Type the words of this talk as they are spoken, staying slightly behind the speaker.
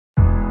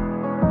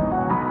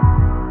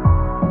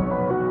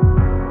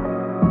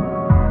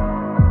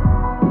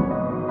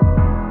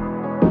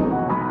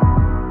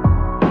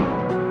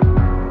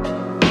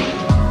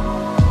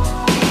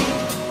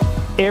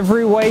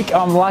Every week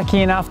I'm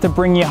lucky enough to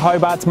bring you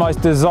Hobart's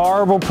most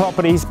desirable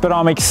properties, but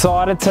I'm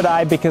excited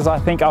today because I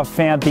think I've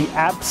found the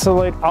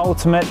absolute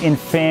ultimate in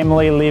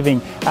family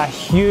living. A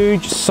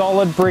huge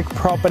solid brick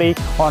property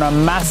on a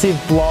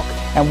massive block,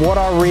 and what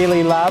I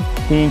really love,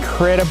 the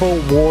incredible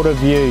water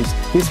views.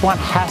 This one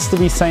has to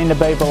be seen to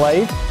be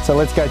believed, so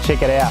let's go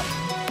check it out.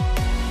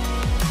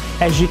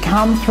 As you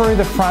come through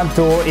the front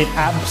door, it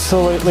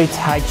absolutely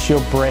takes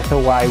your breath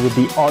away with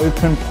the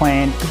open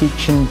plan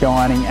kitchen,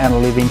 dining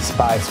and living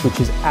space, which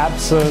is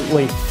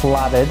absolutely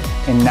flooded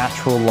in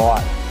natural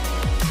light.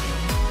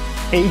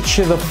 Each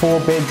of the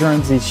 4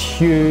 bedrooms is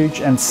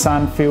huge and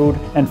sun-filled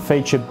and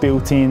feature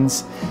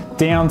built-ins.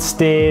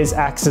 Downstairs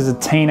acts as a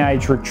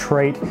teenage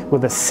retreat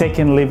with a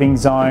second living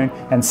zone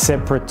and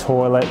separate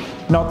toilet,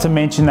 not to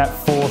mention that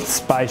 4th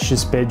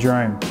spacious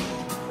bedroom.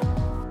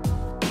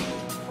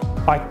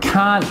 I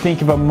can't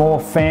think of a more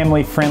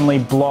family-friendly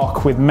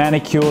block with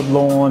manicured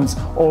lawns,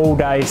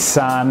 all-day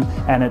sun,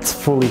 and it's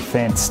fully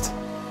fenced.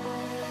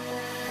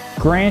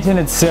 Granton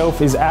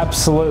itself is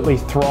absolutely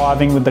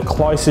thriving with the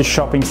closest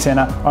shopping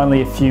centre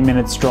only a few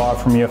minutes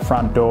drive from your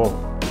front door.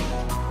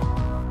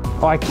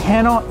 I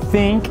cannot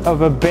think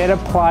of a better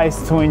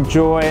place to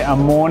enjoy a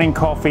morning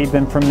coffee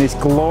than from this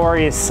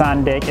glorious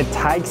sun deck. It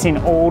takes in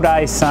all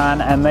day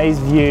sun and these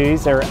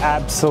views are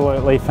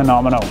absolutely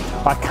phenomenal.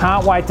 I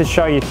can't wait to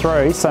show you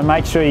through, so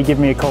make sure you give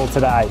me a call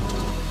today.